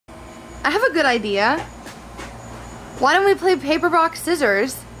I have a good idea. Why don't we play paper, rock,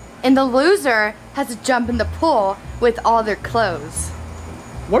 scissors, and the loser has to jump in the pool with all their clothes.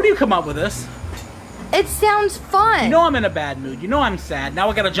 Where do you come up with this? It sounds fun. You know I'm in a bad mood. You know I'm sad. Now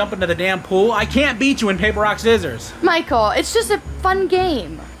I gotta jump into the damn pool. I can't beat you in paper, rock, scissors. Michael, it's just a fun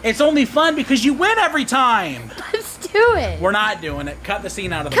game. It's only fun because you win every time. Let's do it. We're not doing it. Cut the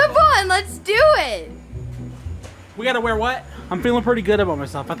scene out of the Come movie. on, let's do it. We gotta wear what? I'm feeling pretty good about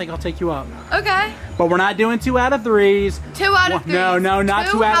myself. I think I'll take you up. Okay. But we're not doing 2 out of 3s. 2 out of 3. No, not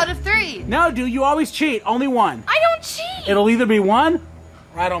 2 out of 3. No, dude, you always cheat. Only 1. I don't cheat. It'll either be 1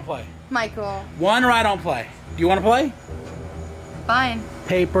 or I don't play. Michael. 1 or I don't play. Do you want to play? Fine.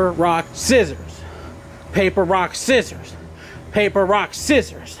 Paper, rock, scissors. Paper, rock, scissors. Paper, rock,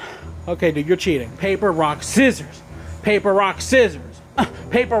 scissors. Okay, dude, you're cheating. Paper, rock, scissors. Paper, rock, scissors.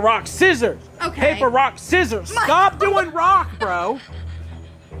 Paper, rock, scissors. Okay. Paper, rock, scissors. Stop doing rock, bro.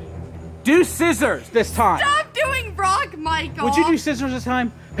 Do scissors this time. Stop doing rock, Michael. Would you do scissors this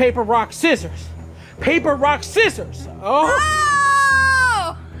time? Paper, rock, scissors. Paper, rock, scissors. Oh.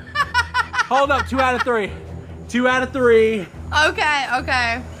 Oh! Hold up. 2 out of 3. 2 out of 3. Okay,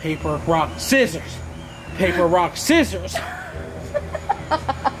 okay. Paper, rock, scissors. Paper, rock, scissors.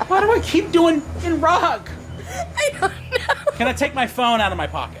 Why do I keep doing in rock? I don't know. Can I take my phone out of my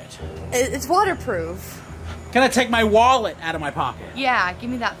pocket? It's waterproof. Can I take my wallet out of my pocket? Yeah, give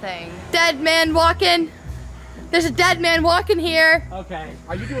me that thing. Dead man walking. There's a dead man walking here. Okay.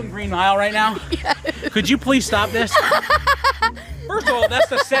 Are you doing Green Mile right now? Yes. Could you please stop this? First of all, that's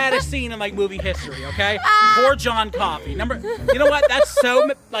the saddest scene in like movie history, okay? Poor John Coffey. You know what? That's so,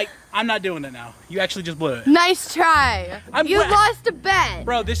 like, I'm not doing it now. You actually just blew it. Nice try. You lost a bet.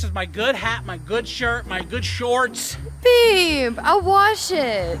 Bro, this is my good hat, my good shirt, my good shorts. Babe, I'll wash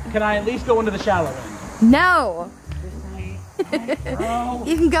it. Can I at least go into the shower then? No. Bro.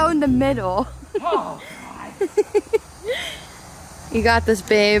 You can go in the middle. Oh, God. You got this,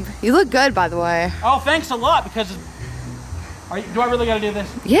 babe. You look good, by the way. Oh, thanks a lot, because... do I really gotta do this?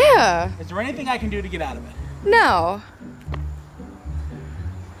 Yeah. Is there anything I can do to get out of it? No.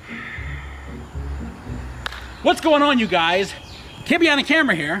 What's going on, you guys?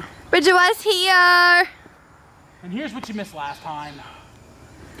 KidBehindACamera here. Bridget was here. And here's what you missed last time.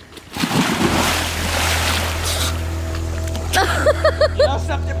 You know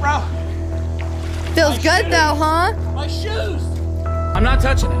something, bro? Feels good though, huh? My shoes! I'm not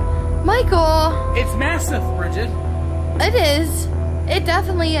touching it. Michael. It's massive, Bridget. It is. It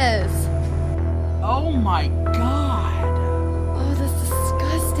definitely is. Oh my God. Oh, that's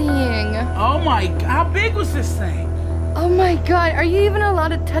disgusting. Oh my, how big was this thing? Oh my God, are you even allowed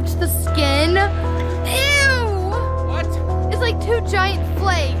to touch the skin? Ew! What? It's like 2 giant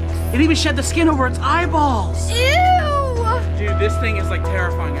flakes. It even shed the skin over its eyeballs. Ew! Dude, this thing is like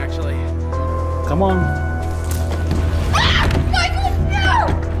terrifying, actually. Come on. Ah! Michael, no!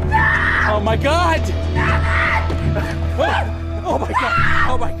 No! Oh my God! Oh my God!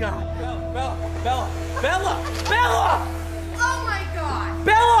 Oh my God! Bella! Bella! Bella! Bella! Oh my God!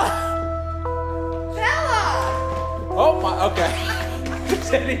 Bella! Bella! Oh my, okay.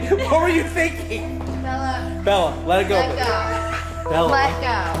 What were you thinking? Bella. Bella, let it go. Let go. Bella. Let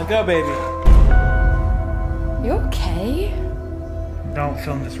go. Let go, baby. You okay? Don't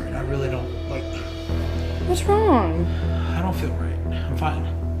film this right now. I really don't like. What's wrong? I don't feel right. I'm fine.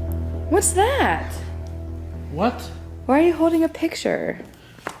 What's that? What? Why are you holding a picture?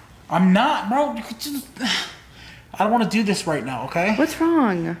 I'm not, bro. You could just. I don't want to do this right now, okay? What's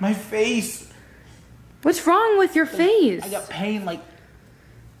wrong? My face. What's wrong with your face? I got pain like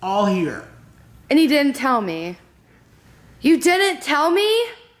all here. And you didn't tell me. You didn't tell me?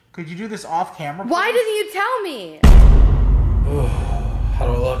 Could you do this off camera? Why didn't you tell me? How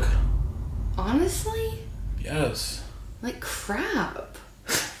do I look? Honestly? Yes. Like crap.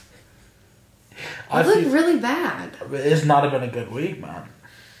 I look really bad. It's not been a good week, man.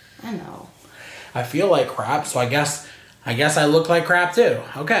 I know. I feel like crap, so I guess I look like crap too.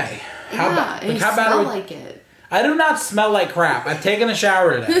 Okay. Yeah, and you smell like it. I do not smell like crap. I've taken a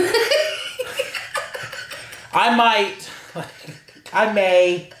shower today. I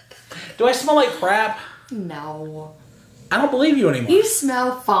may. Do I smell like crap? No. I don't believe you anymore. You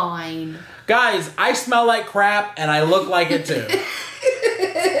smell fine. Guys, I smell like crap and I look like it too.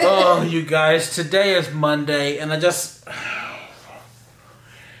 Oh, you guys, today is Monday and this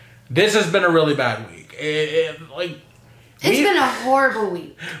has been a really bad week. It's been a horrible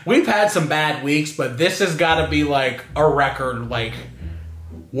week. We've had some bad weeks, but this has got to be like a record, like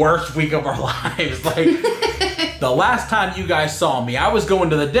worst week of our lives. Like the last time you guys saw me, I was going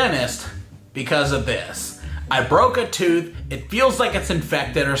to the dentist because of this. I broke a tooth. It feels like it's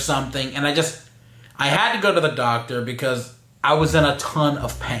infected or something, and I had to go to the doctor because I was in a ton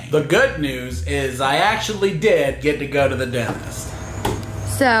of pain. The good news is I actually did get to go to the dentist.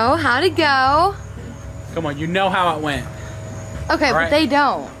 So, how'd it go? Come on, you know how it went. Okay, right. But they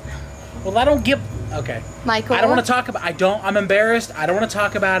don't. Well, I don't give... Okay. Michael? I don't want to talk about... I'm embarrassed. I don't want to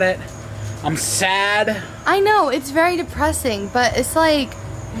talk about it. I'm sad. I know, it's very depressing, but it's like,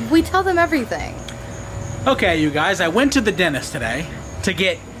 we tell them everything. Okay, you guys, I went to the dentist today to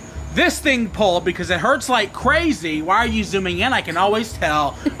get this thing pulled because it hurts like crazy. Why are you zooming in? I can always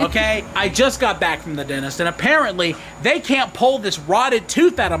tell, okay? I just got back from the dentist, and apparently they can't pull this rotted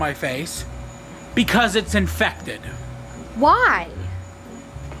tooth out of my face because it's infected. Why?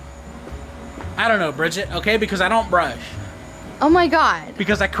 I don't know, Bridget, okay? Because I don't brush. Oh my God.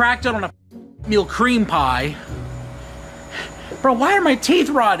 Because I cracked it on a meal cream pie. Bro, why are my teeth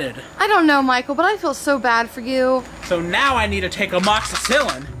rotted? I don't know, Michael, but I feel so bad for you. So now I need to take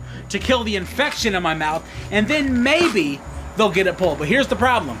amoxicillin to kill the infection in my mouth, and then maybe they'll get it pulled. But here's the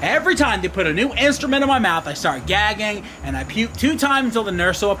problem. Every time they put a new instrument in my mouth, I start gagging, and I puke 2 times till the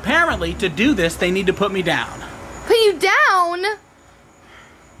nurse. So apparently, to do this, they need to put me down. Put you down?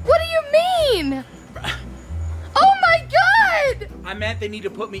 What do you mean? Oh my God! I meant they need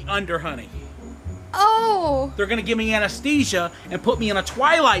to put me under, honey. Oh. They're gonna give me anesthesia and put me in a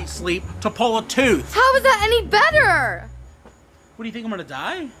twilight sleep to pull a tooth. How is that any better? What do you think, I'm gonna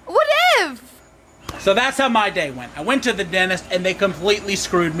die? What if? So that's how my day went. I went to the dentist and they completely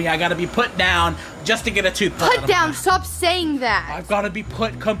screwed me. I gotta be put down just to get a tooth pulled. Put down, stop saying that. I've gotta be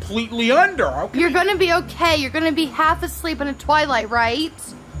put completely under, okay? You're gonna be okay. You're gonna be half asleep in a twilight, right?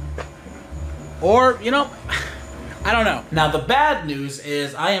 Or, you know, I don't know. Now the bad news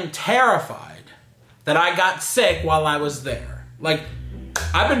is I am terrified that I got sick while I was there. Like,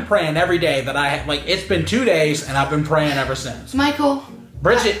 I've been praying every day that it's been 2 days and I've been praying ever since. Michael.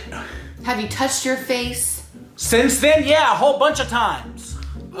 Bridget. Have you touched your face? Since then, yeah, a whole bunch of times.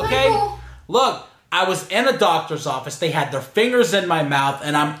 Okay? Michael. Look, I was in a doctor's office. They had their fingers in my mouth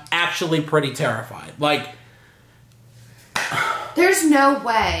and I'm actually pretty terrified. Like, there's no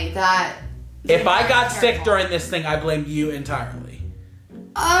way that... If I got sick during this thing, I blame you entirely.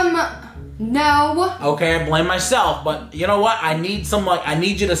 No. Okay, I blame myself, but you know what? I need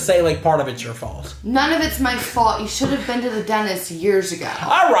you to say, part of it's your fault. None of it's my fault. You should have been to the dentist years ago.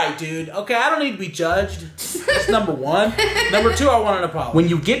 Alright, dude. Okay, I don't need to be judged. That's number 1. Number 2, I want an apology. When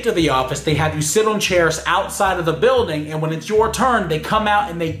you get to the office, they have you sit on chairs outside of the building, and when it's your turn, they come out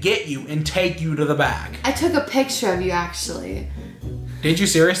and they get you and take you to the back. I took a picture of you, actually. Did you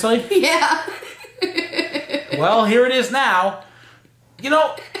seriously? Yeah. Well, here it is now. You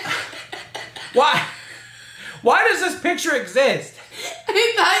know... Why does this picture exist?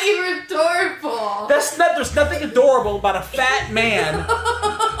 I thought you were adorable. There's nothing adorable about a fat man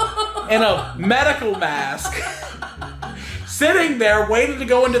in a medical mask sitting there waiting to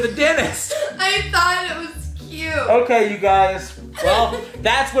go into the dentist. I thought it was cute. Okay, you guys. Well,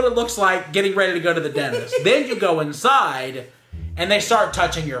 that's what it looks like getting ready to go to the dentist. Then you go inside and they start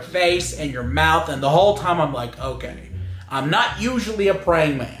touching your face and your mouth, and the whole time I'm like, okay, I'm not usually a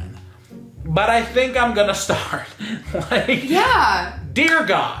praying man. But I think I'm gonna start. Yeah. Dear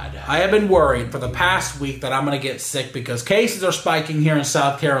God, I have been worried for the past week that I'm gonna get sick because cases are spiking here in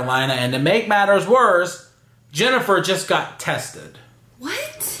South Carolina, and to make matters worse, Jennifer just got tested.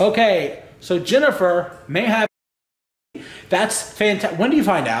 What? Okay, so Jennifer may have... That's fantastic. When do you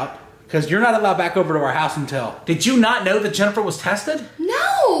find out? Because you're not allowed back over to our house until... Did you not know that Jennifer was tested?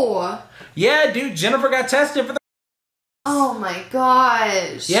 No. Yeah, dude, Jennifer got tested for the... Oh my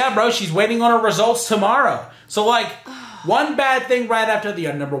gosh. Yeah, bro, she's waiting on her results tomorrow. So, one bad thing right after the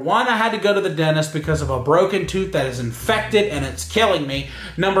other. Number 1, I had to go to the dentist because of a broken tooth that is infected and it's killing me.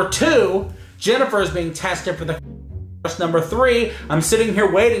 Number 2, Jennifer is being tested for the... Number 3, I'm sitting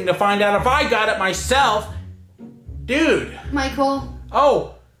here waiting to find out if I got it myself. Dude. Michael.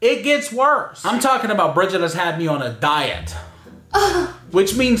 Oh, it gets worse. I'm talking about Bridget has had me on a diet.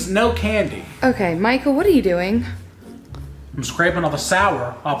 Which means no candy. Okay, Michael, what are you doing? I'm scraping all the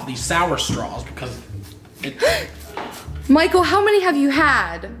sour off of these sour straws because it... Michael, how many have you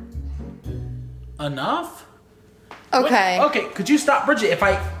had? Enough? Okay. Wait, okay, could you stop, Bridget? If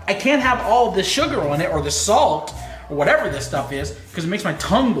I can't have all this sugar on it or the salt or whatever this stuff is because it makes my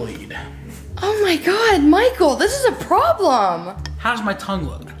tongue bleed. Oh my God, Michael, this is a problem. How does my tongue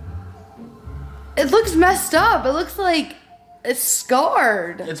look? It looks messed up. It looks like it's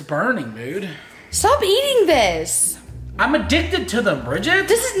scarred. It's burning, dude. Stop eating this. I'm addicted to them,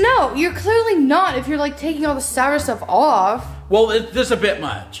 Bridget. No, you're clearly not if you're taking all the sour stuff off. Well, this is a bit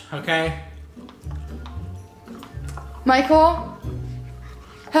much, okay? Michael?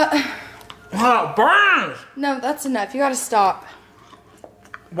 Oh, it burns! No, that's enough. You gotta stop.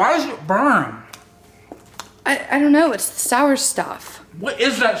 Why does it burn? I don't know. It's the sour stuff. What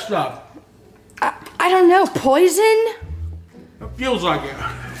is that stuff? I don't know. Poison? It feels like it.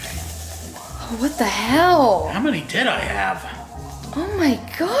 Oh, what the hell? How many did I have? Oh my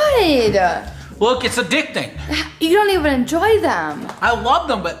god. Look, it's addicting. You don't even enjoy them. I love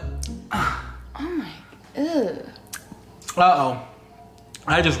them, but... Oh my... Ugh. Uh-oh.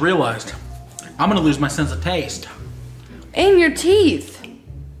 I just realized I'm gonna lose my sense of taste. And your teeth.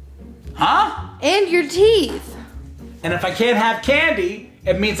 Huh? And your teeth. And if I can't have candy,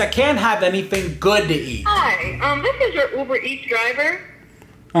 it means I can't have anything good to eat. Hi, this is your Uber Eats driver.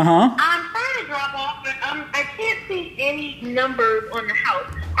 Uh-huh. I'm trying to drop off, but I can't see any numbers on the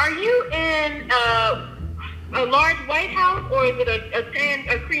house. Are you in a large white house, or is it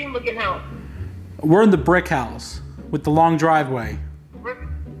a cream-looking house? We're in the brick house with the long driveway.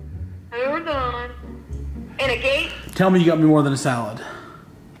 Hold on. And a gate? Tell me you got me more than a salad.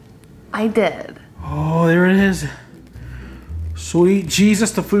 I did. Oh, there it is. Sweet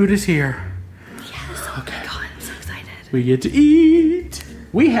Jesus, the food is here. Yes. Oh my god, I'm so excited. We get to eat.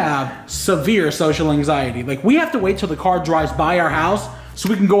 We have severe social anxiety. Like, we have to wait till the car drives by our house so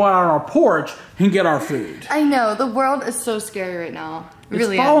we can go out on our porch and get our food. I know. The world is so scary right now. It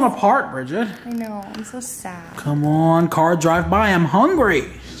really It's falling apart, Bridget. I know. I'm so sad. Come on, car drive by. I'm hungry.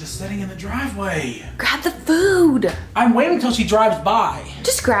 She's just sitting in the driveway. Grab the food. I'm waiting until she drives by.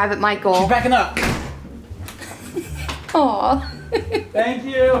 Just grab it, Michael. She's backing up. Aw. Thank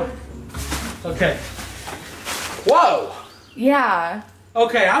you. Okay. Whoa. Yeah.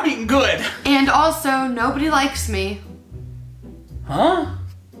 Okay, I'm eating good. And also, nobody likes me. Huh?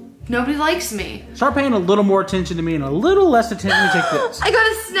 Nobody likes me. Start paying a little more attention to me and a little less attention to this. I got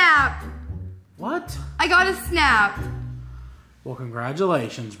a snap. What? I got a snap. Well,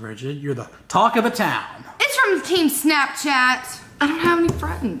 congratulations, Bridget. You're the talk of the town. It's from Team Snapchat. I don't have any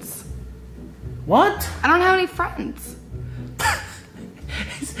friends. What? I don't have any friends.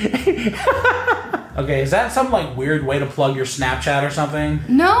 Okay, is that some like weird way to plug your Snapchat or something?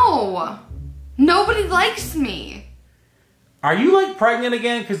 No. Nobody likes me. Are you like pregnant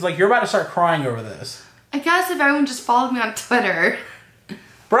again? Because like you're about to start crying over this. I guess if everyone just followed me on Twitter.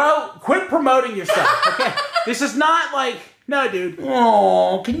 Bro, quit promoting yourself, okay? This is not like, no dude.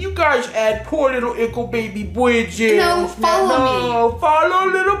 Oh, can you guys add poor little ickle baby Bridget? No, follow me. No, follow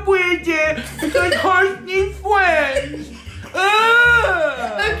little Bridget because her need friends.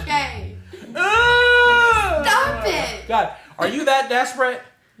 Okay. Stop it. God, are you that desperate?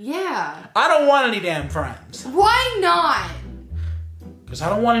 Yeah. I don't want any damn friends. Why not? Because I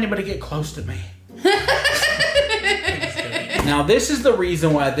don't want anybody to get close to me. Now, this is the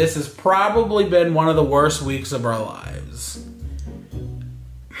reason why this has probably been one of the worst weeks of our lives.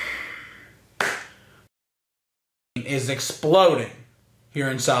 Is exploding here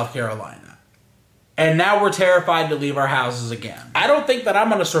in South Carolina. And now we're terrified to leave our houses again. I don't think that I'm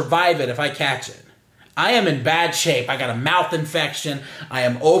going to survive it if I catch it. I am in bad shape. I got a mouth infection. I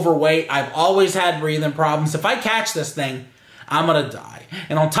am overweight. I've always had breathing problems. If I catch this thing, I'm going to die.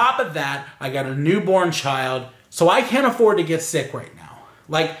 And on top of that, I got a newborn child, so I can't afford to get sick right now.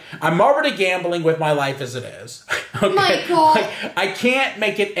 Like, I'm already gambling with my life as it is. Okay? Michael. Like, I can't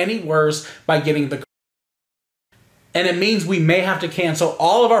make it any worse by getting the... And it means we may have to cancel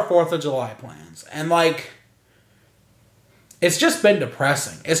all of our 4th of July plans. And like... It's just been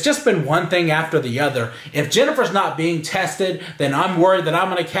depressing. It's just been one thing after the other. If Jennifer's not being tested, then I'm worried that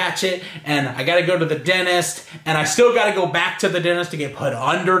I'm going to catch it, and I got to go to the dentist, and I still got to go back to the dentist to get put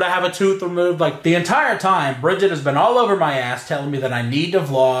under to have a tooth removed. Like, the entire time, Bridget has been all over my ass telling me that I need to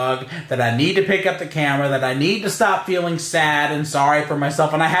vlog, that I need to pick up the camera, that I need to stop feeling sad and sorry for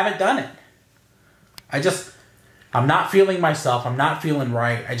myself, and I haven't done it. I'm not feeling myself. I'm not feeling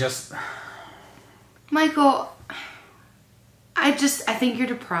right. Michael, I think you're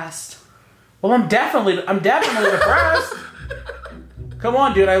depressed. Well, I'm definitely depressed. Come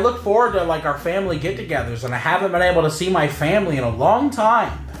on, dude. I look forward to like our family get-togethers, and I haven't been able to see my family in a long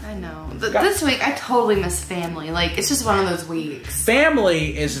time. I know. This week, I totally miss family. Like, it's just one of those weeks.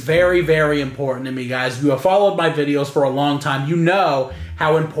 Family is very, very important to me, guys. You have followed my videos for a long time. You know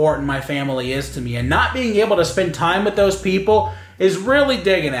how important my family is to me, and not being able to spend time with those people is really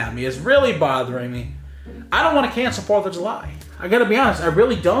digging at me. It's really bothering me. I don't want to cancel 4th of July. I gotta be honest, I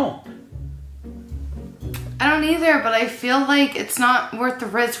really don't. I don't either, but I feel like it's not worth the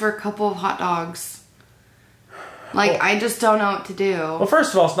risk for a couple of hot dogs. Like, well, I just don't know what to do. Well,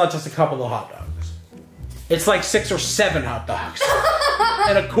 first of all, it's not just a couple of hot dogs. It's like 6 or 7 hot dogs.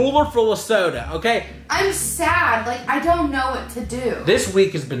 and a cooler full of soda, okay? I'm sad. Like, I don't know what to do. This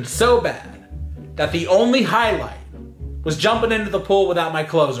week has been so bad that the only highlight was jumping into the pool without my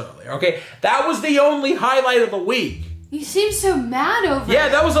clothes earlier, okay? That was the only highlight of the week. You seem so mad over it. Yeah,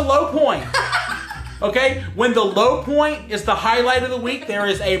 that was a low point. Okay? When the low point is the highlight of the week, there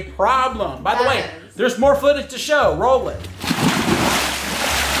is a problem. By the way, there's more footage to show. Roll it.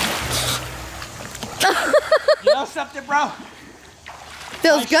 You know something, bro?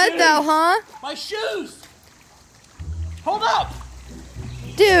 Feels good though, huh? My shoes! Hold up!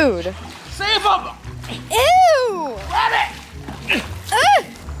 Dude. Save them! Ew! Grab it!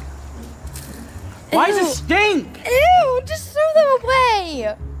 Why does it stink? Ew, just throw them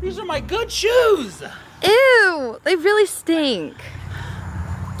away. These are my good shoes. Ew, they really stink.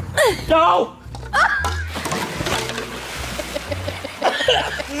 No!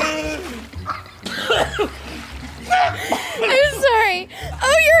 I'm sorry.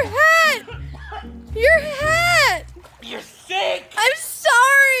 Oh, your hat! Your hat! You're sick! I'm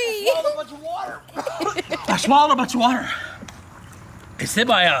sorry! I swallowed a bunch of water. I swallowed a bunch of water. It's in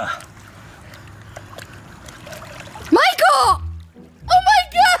my, Michael! Oh my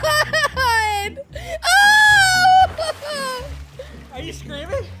god! Oh! Are you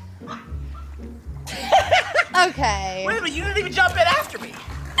screaming? Okay. Wait a minute, you didn't even jump in after me.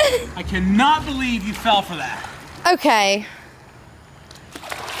 I cannot believe you fell for that. Okay.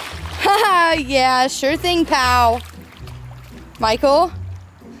 Haha, yeah, sure thing, pal. Michael?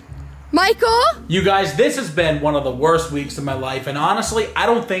 Michael? You guys, this has been one of the worst weeks of my life, and honestly, I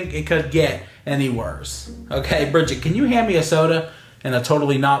don't think it could get any worse. Okay, Bridget, can you hand me a soda in a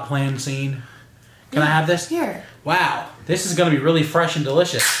totally not planned scene? Can I have this? Here. Wow, this is gonna be really fresh and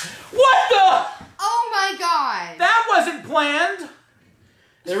delicious. What the? Oh my god. That wasn't planned.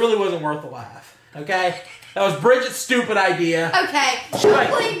 It really wasn't worth the laugh, okay? That was Bridget's stupid idea. Okay, don't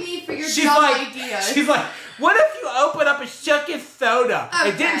blame me for your dumb ideas. She's like, what if you open up a Shuckett soda? Okay.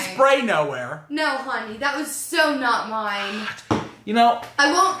 It didn't spray nowhere. No, honey, that was so not mine. You know,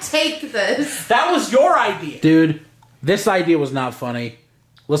 I won't take this. that was your idea. Dude, this idea was not funny.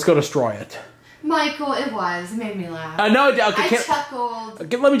 Let's go destroy it. Michael, it was. It made me laugh. No, okay, I chuckled.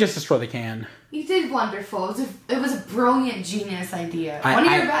 Okay, let me just destroy the can. You did wonderful. It was a brilliant, genius idea. One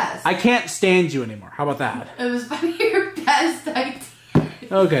of your best. I can't stand you anymore. How about that? It was one of your best ideas.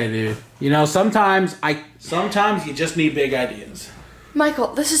 Okay, dude. You know, sometimes you just need big ideas.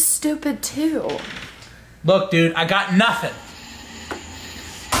 Michael, this is stupid too. Look, dude, I got nothing.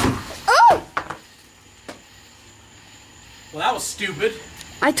 Oh! Well, that was stupid.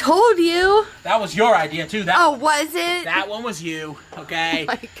 I told you. That was your idea, too. Was it? That one was you, okay? Oh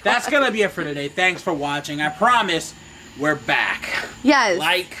my God. That's going to be it for today. Thanks for watching. I promise we're back. Yes.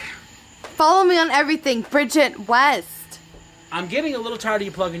 Like. Follow me on everything, Bridget West. I'm getting a little tired of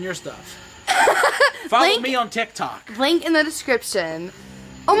you plugging your stuff. Follow me on TikTok. Link in the description.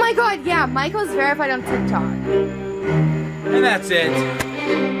 Oh my god, yeah, Michael's verified on TikTok. And that's it.